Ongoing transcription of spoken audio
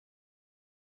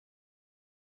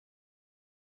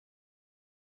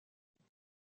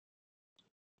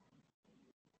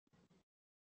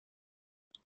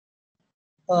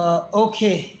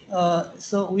Okay,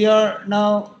 so we are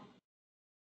now,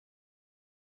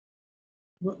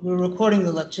 we're recording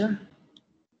the lecture,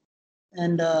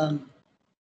 and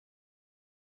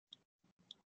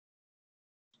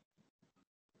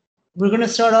we're going to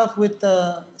start off with,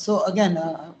 so again,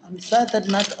 I'm sad that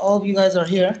not all of you guys are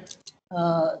here,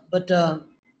 but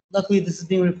luckily this is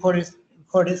being recorded,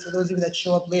 so those of you that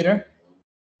show up later,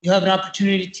 you have an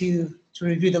opportunity to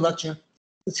review the lecture.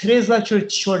 So today's lecture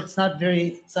is short, it's not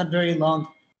very long,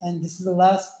 and this is the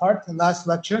last part, the last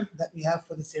lecture that we have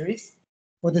for the series,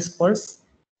 for this course.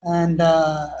 And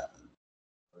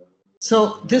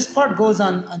so this part goes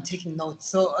on taking notes.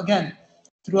 So again,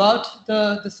 throughout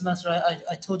the semester,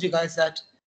 I told you guys that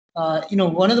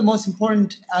one of the most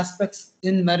important aspects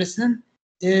in medicine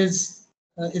is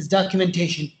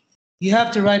documentation. You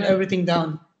have to write everything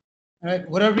down. Right?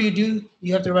 Whatever you do,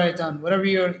 you have to write it down. Whatever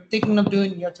you're thinking of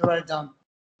doing, you have to write it down.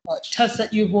 Tests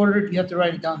that you've ordered, you have to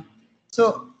write it down.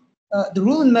 So the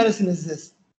rule in medicine is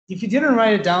this: if you didn't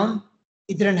write it down,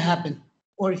 it didn't happen.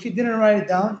 Or if you didn't write it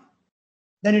down,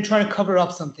 then you're trying to cover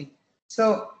up something.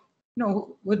 So,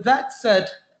 with that said,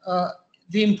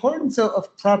 the importance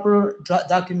of proper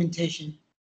documentation,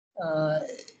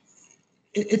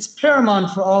 it's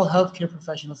paramount for all healthcare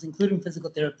professionals, including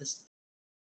physical therapists.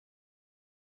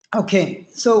 Okay,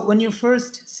 so when you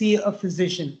first see a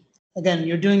physician, again,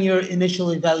 you're doing your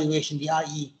initial evaluation, the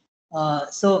IE.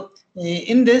 So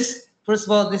in this, first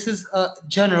of all, this is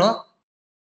general,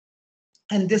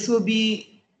 and this will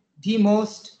be the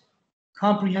most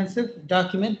comprehensive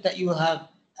document that you will have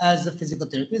as a physical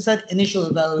therapist, that initial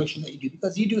evaluation that you do,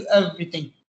 because you do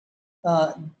everything.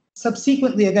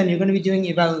 Subsequently, again, you're going to be doing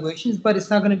evaluations, but it's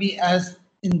not going to be as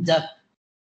in-depth.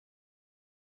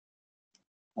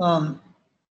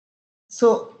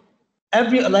 So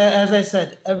as I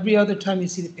said, every other time you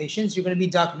see the patients, you're going to be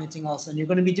documenting also, and you're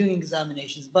going to be doing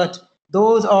examinations, but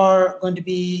those are going to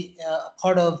be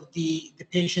part of the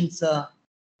patient's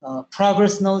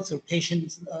progress notes or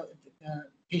patient's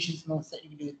notes that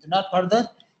you do. They're not part of the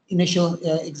initial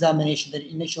examination, the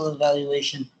initial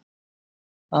evaluation.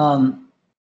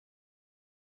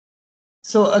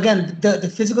 So again, the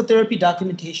physical therapy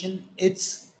documentation,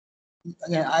 it's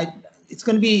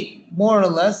going to be more or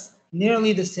less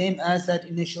nearly the same as that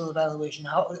initial evaluation,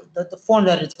 the form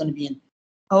that it's going to be in.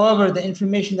 However, the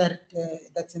information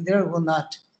that's in there will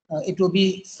not. It will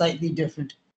be slightly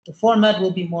different. The format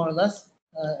will be more or less.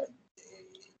 The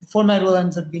format will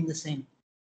end up being the same.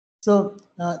 So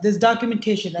this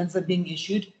documentation ends up being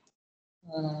issued.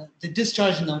 The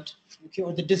discharge note, okay,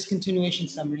 or the discontinuation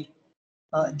summary.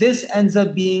 This ends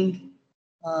up being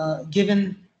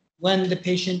given when the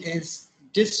patient is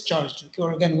discharged, okay,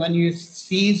 or again, when you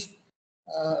cease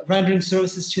rendering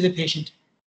services to the patient.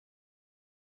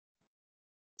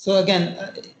 So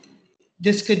again,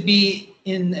 this could be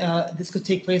this could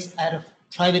take place at a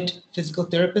private physical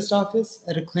therapist office,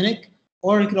 at a clinic,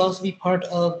 or it could also be part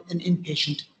of an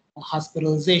inpatient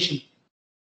hospitalization.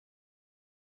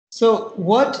 So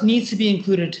what needs to be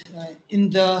included in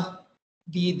the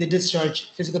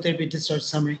discharge, physical therapy discharge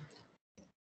summary?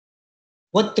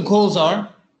 What the goals are,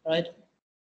 right?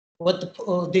 What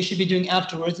they should be doing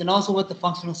afterwards, and also what the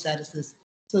functional status is.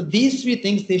 So these three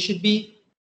things, they should be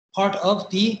part of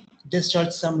the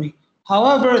discharge summary.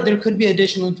 However, there could be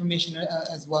additional information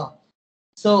as well.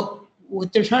 So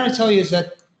what they're trying to tell you is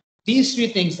that these three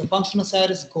things, the functional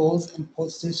status, goals, and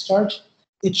post-discharge,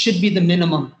 it should be the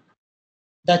minimum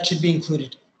that should be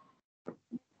included,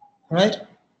 right?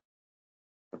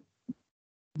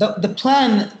 The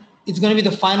plan is going to be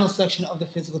the final section of the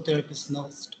physical therapist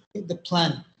notes, the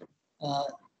plan.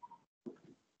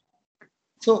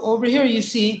 So over here you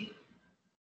see,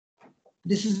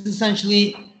 this is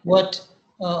essentially what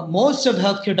most of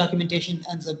healthcare documentation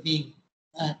ends up being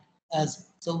as.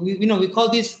 So we call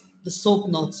these the SOAP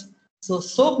notes. So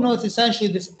SOAP notes,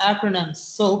 essentially this acronym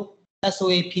SOAP,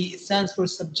 S-O-A-P, it stands for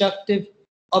subjective,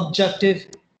 objective,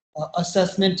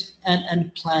 assessment,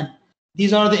 and plan.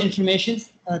 These are the information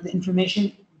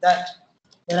that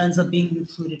ends up being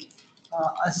included.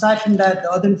 Aside from that,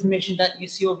 the other information that you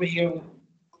see over here will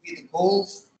be the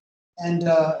goals, and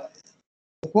the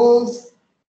goals.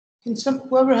 Can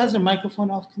whoever has their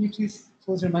microphone off, can you please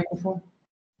close your microphone?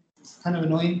 It's kind of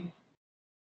annoying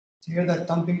to hear that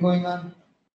thumping going on.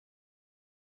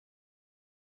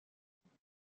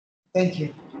 Thank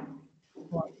you.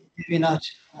 Well, maybe not.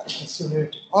 I still hear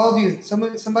it. All of you,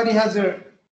 somebody has their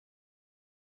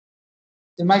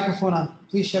microphone on.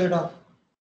 Please shut it off.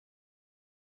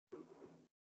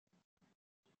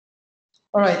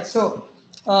 All right. So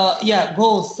yeah,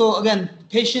 goals. So again,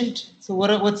 patient. So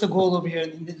what's the goal over here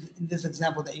in this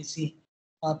example that you see?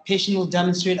 Patient will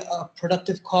demonstrate a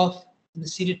productive cough in the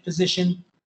seated position.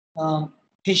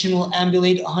 Patient will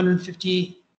ambulate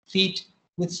 150 feet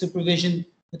with supervision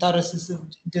without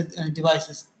assistive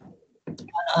devices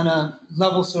on a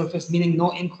level surface, meaning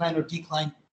no incline or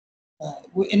decline,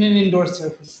 in an indoor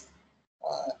surface.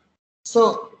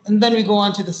 And then we go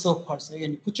on to the SOAP part. So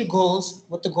again, you put your goals,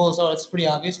 what the goals are, it's pretty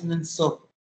obvious, and then SOAP.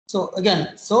 So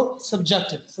again, SOAP,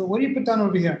 subjective. So what do you put down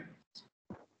over here?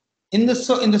 In the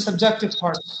subjective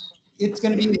part, it's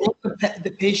going to be what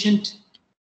the patient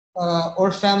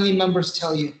or family members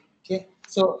tell you. Okay,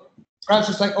 so perhaps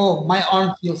it's like, oh, my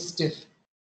arm feels stiff.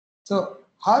 So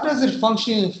how does it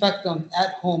functionally affect them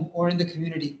at home or in the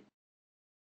community?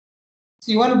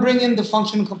 So you want to bring in the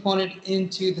functional component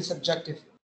into the subjective.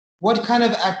 What kind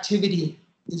of activity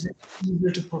is it easier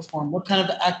to perform? What kind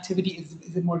of activity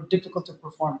is it more difficult to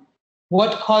perform?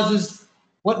 What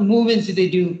movements do they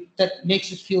do that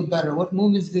makes it feel better? What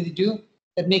movements do they do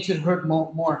that makes it hurt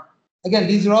more? Again,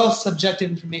 these are all subjective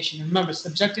information. Remember,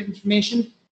 subjective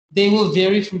information, they will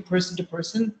vary from person to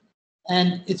person,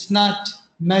 and it's not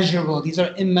measurable. These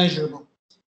are immeasurable.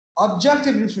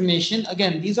 Objective information,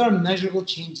 again, these are measurable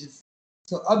changes.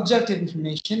 So objective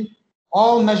information,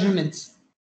 all measurements,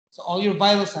 so all your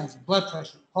vital signs, blood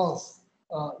pressure, pulse,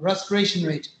 respiration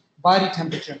rate, body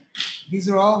temperature, these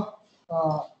are all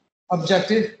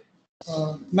objective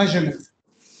measurements.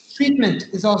 Treatment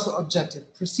is also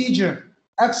objective. Procedure,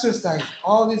 exercise,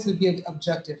 all this would be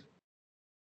objective.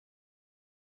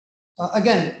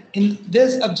 Again, in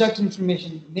this objective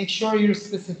information, make sure you're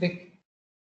specific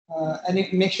and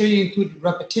make sure you include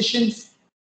repetitions,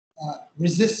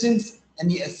 resistance,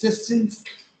 any assistance,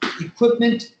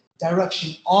 equipment,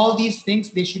 direction. All these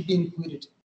things, they should be included.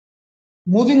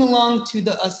 Moving along to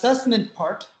the assessment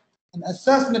part. An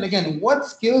assessment, again, what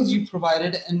skills you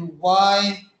provided and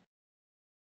why,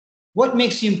 what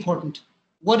makes you important?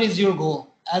 What is your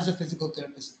goal as a physical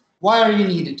therapist? Why are you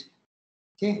needed?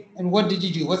 Okay, and what did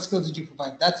you do? What skills did you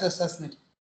provide? That's assessment.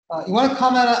 You want to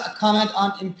comment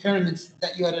on impairments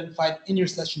that you identified in your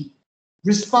session,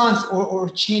 response or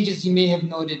changes you may have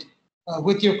noted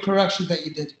with your corrections that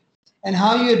you did, and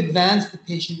how you advance the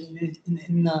patient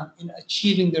in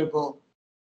achieving their goal.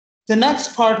 The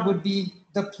next part would be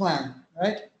the plan,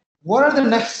 right? What are the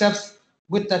next steps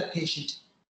with that patient?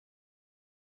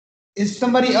 Is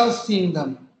somebody else seeing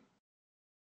them?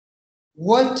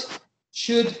 What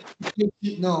should the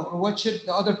patient know, or what should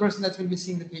the other person that's going to be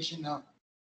seeing the patient know?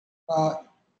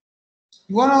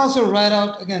 You want to also write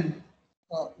out, again,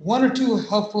 one or two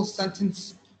helpful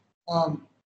sentences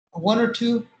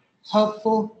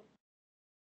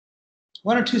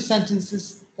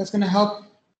that's going to help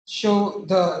show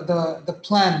the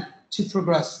plan to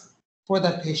progress for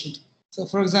that patient. So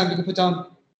for example, you can put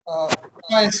down,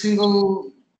 try a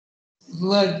single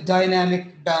leg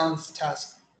dynamic balance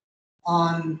task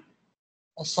on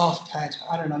a soft pad.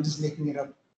 I don't know, I'm just making it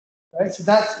up. Right? So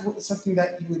that's something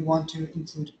that you would want to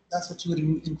include. That's what you would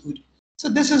include. So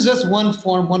this is just one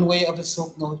form, one way of a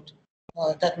SOAP note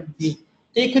that would be.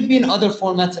 They could be in other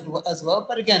formats as well,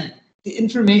 but again, the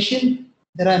information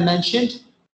that I mentioned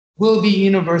will be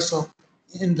universal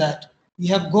in that.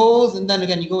 You have goals, and then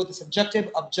again, you go with the subjective,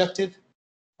 objective,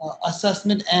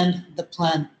 assessment, and the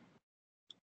plan.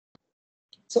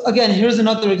 So again, here's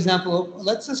another example.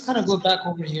 Let's just kind of go back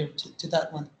over here to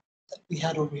that one that we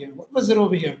had over here. What was it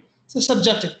over here? So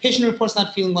subjective, patient reports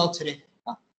not feeling well today.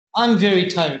 I'm very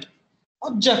tired.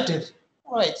 Objective,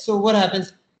 all right, so what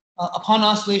happens? Upon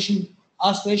oscillation,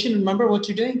 remember what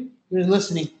you're doing? You're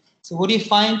listening. So what do you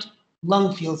find?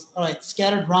 Lung fields, all right,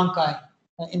 scattered bronchi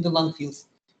in the lung fields.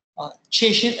 The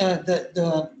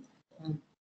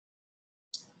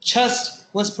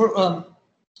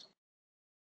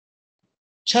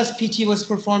chest PT was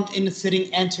performed in a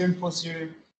sitting, anterior and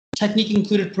posterior. Technique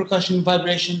included percussion,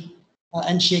 vibration,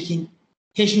 and shaking.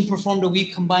 Patient performed a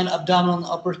weak combined abdominal and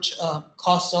upper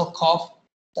costal cough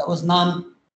that was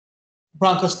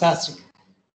non-bronchospastic,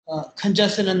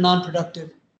 congested and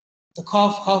non-productive. The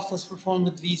cough was performed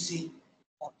with VC,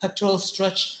 pectoral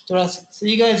stretch, thoracic. So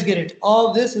you guys get it.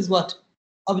 All this is what?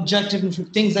 Objective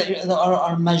things that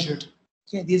are measured.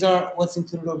 Okay, these are what's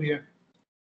included over here.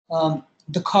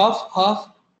 The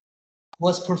cough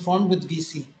was performed with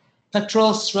VC.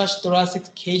 Pectoral stretch,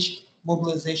 thoracic cage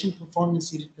mobilization performed in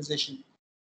seated position.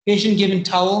 Patient given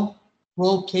towel,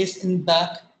 roll placed in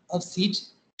back of seat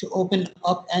to open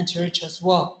up anterior chest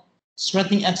wall.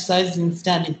 Strengthening exercises in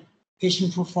standing.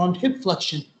 Patient performed hip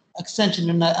flexion, extension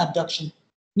and abduction.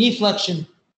 Knee flexion,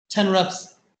 10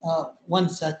 reps, 1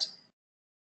 set.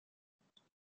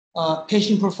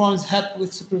 Patient performs HEP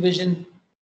with supervision.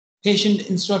 Patient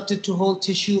instructed to hold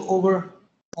tissue over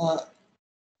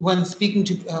when speaking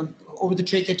to over the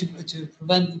trachea to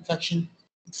prevent infection,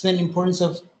 explain the importance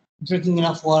of drinking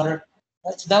enough water.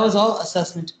 Right? So that was all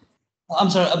assessment.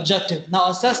 I'm sorry, objective. Now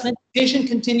assessment, patient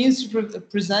continues to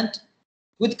present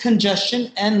with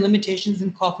congestion and limitations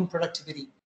in coughing productivity.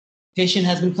 Patient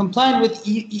has been compliant with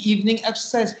evening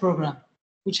exercise program,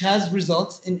 which has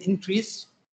results in increased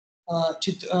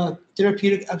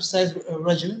therapeutic exercise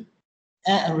regime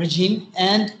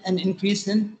and an increase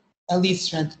in LE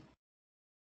strength,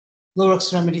 lower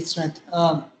extremity strength.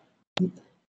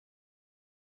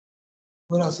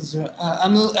 What else is there?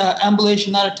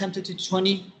 Ambulation not attempted to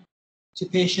 20 to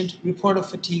patient, report of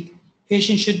fatigue.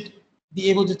 Patient should be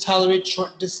able to tolerate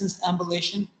short distance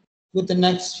ambulation with the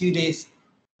next few days.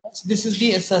 So this is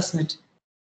the assessment.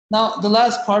 Now, the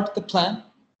last part, the plan.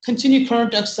 Continue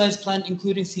current exercise plan,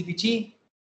 including CPT.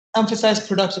 Emphasize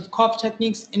productive cough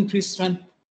techniques, increase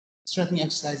strengthening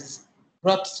exercises,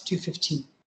 reps to 15.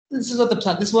 This is what the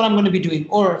plan, this is what I'm going to be doing.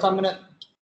 Or if I'm going to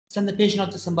send the patient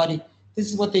out to somebody, this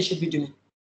is what they should be doing.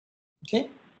 Okay?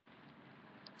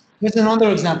 Here's another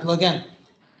example again.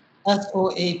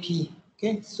 SOAP.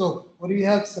 Okay, so what do you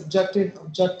have? Subjective,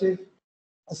 objective,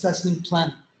 assessment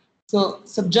plan. So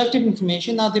subjective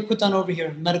information, now they put down over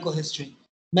here, medical history.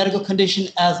 Medical condition,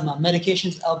 asthma.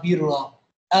 Medications, albuterol.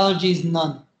 Allergies,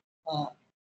 none.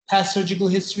 Past surgical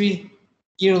history,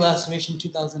 ear laceration,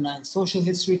 2009. Social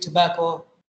history, tobacco.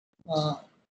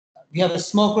 We have a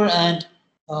smoker and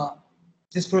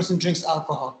this person drinks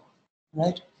alcohol,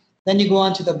 right? Then you go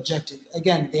on to the objective.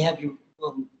 Again, they have your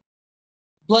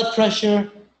blood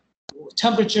pressure,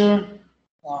 temperature,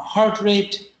 heart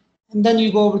rate, and then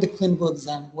you go over the clinical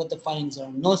exam, what the findings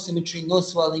are. No symmetry, no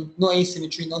swelling, no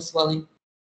asymmetry, no swelling.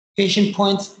 Patient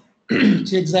points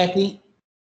to exactly.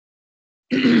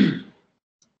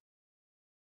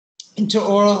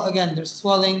 Intraoral, again, there's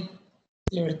swelling,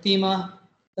 erythema,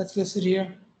 that's listed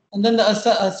here. And then the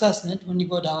assessment, when you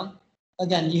go down,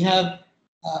 again, you have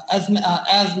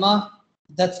asthma,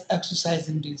 that's exercise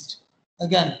induced.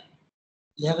 Again,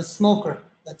 you have a smoker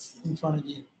that's in front of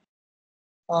you.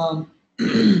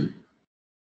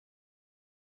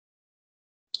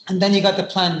 And then you got the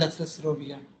plan that's listed over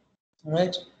here, all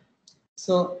right?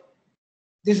 So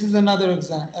this is another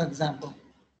example.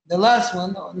 The last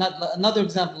one, another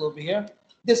example over here.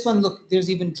 This one, look, there's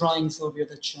even drawings over here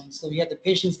that's shown. So we have the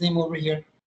patient's name over here.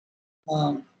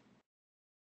 I'm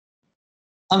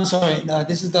sorry,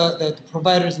 this is the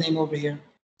provider's name over here.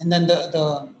 And then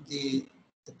the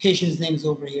patient's name is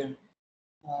over here.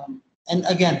 And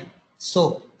again,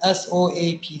 SOAP,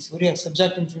 S-O-A-P. So what do you have?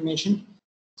 Subject information.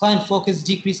 Client focus,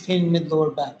 decreased pain in mid-lower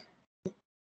back.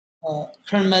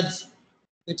 Current meds,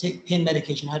 they take pain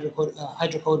medication,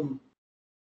 hydrocodone.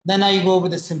 Then now you go over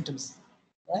the symptoms,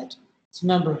 right? So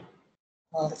remember,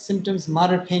 symptoms,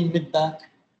 moderate pain mid-back,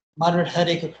 moderate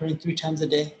headache occurring 3 times a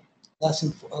day,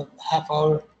 lasting a half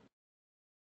hour.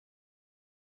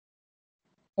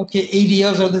 Okay,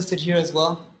 ADLs are listed here as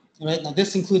well. All right, now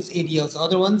this includes ADLs. The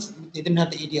other ones, they didn't have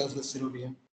the ADLs listed over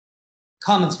here.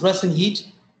 Comments, rest and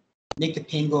heat, make the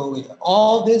pain go away.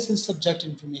 All this is subjective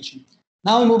information.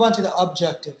 Now we move on to the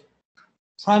objective.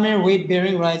 Primary weight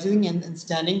bearing, rising and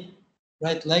standing,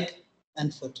 right leg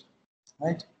and foot,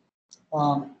 right?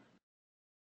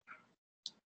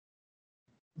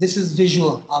 This is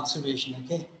visual observation,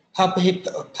 okay?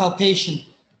 Palpation,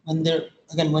 when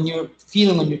you're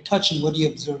feeling, when you're touching, what do you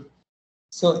observe?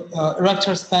 So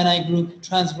erector spinae group,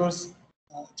 transverse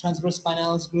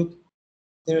spinalis group,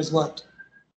 there's what?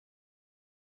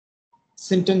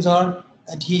 Symptoms are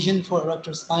adhesion for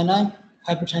erector spinae,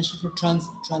 hypertension for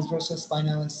transversal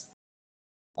spinalis.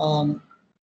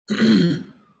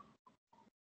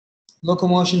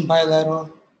 Locomotion bilateral,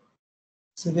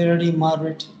 severity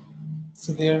moderate,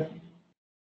 severe.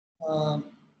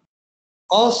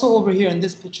 Also over here in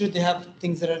this picture, they have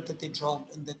things that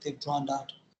they've drawn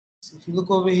out. So if you look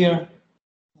over here,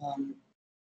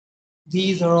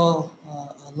 these are all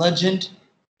a legend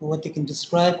for what they can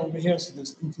describe over here. So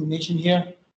there's inflammation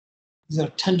here. These are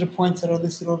tender points that are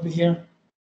listed over here.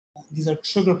 These are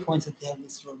trigger points that they have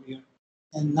listed over here.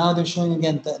 And now they're showing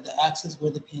again the axis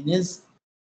where the pain is,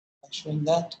 showing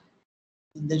that.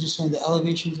 And they're just showing the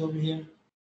elevations over here.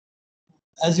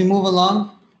 As we move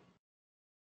along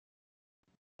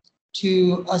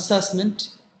to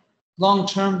assessment,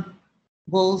 long-term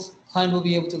goals, client will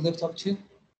be able to lift up to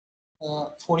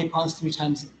 40 pounds 3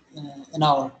 times an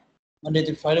hour, Monday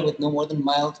through Friday, with no more than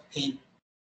mild pain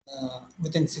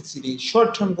within 60 days.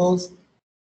 Short-term goals,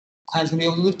 clients will be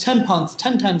able to lift 10 pounds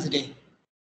 10 times a day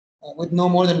with no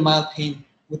more than mild pain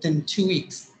within 2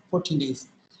 weeks, 14 days.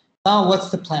 Now, what's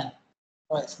the plan?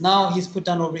 All right, so now he's put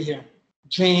down over here,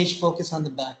 drainage, focus on the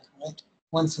back, right?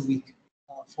 once a week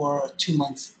for 2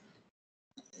 months.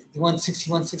 They want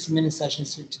 60-minute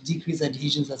sessions to decrease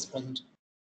adhesions that's present.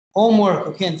 Homework,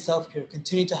 okay, and self-care.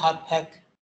 Continue to hot pack.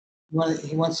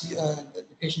 He wants the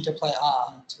patient to apply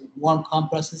to warm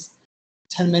compresses,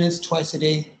 10 minutes twice a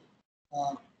day,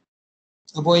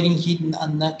 avoiding heat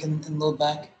on neck and low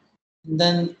back. And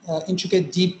then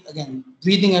intricate, deep, again,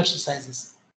 breathing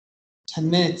exercises, 10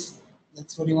 minutes.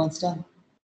 That's what he wants done,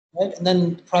 right? And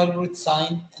then private root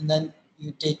sign, and then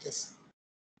you take this.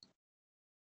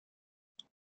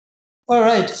 All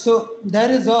right, so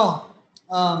that is all.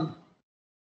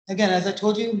 Again, as I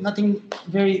told you, nothing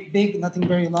very big, nothing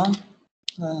very long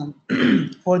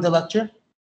for the lecture.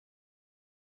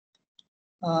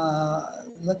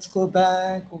 Let's go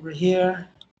back over here,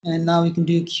 and now we can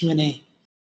do Q&A.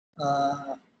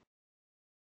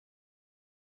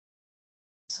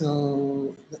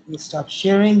 So let me stop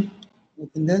sharing,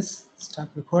 open this, stop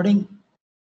recording.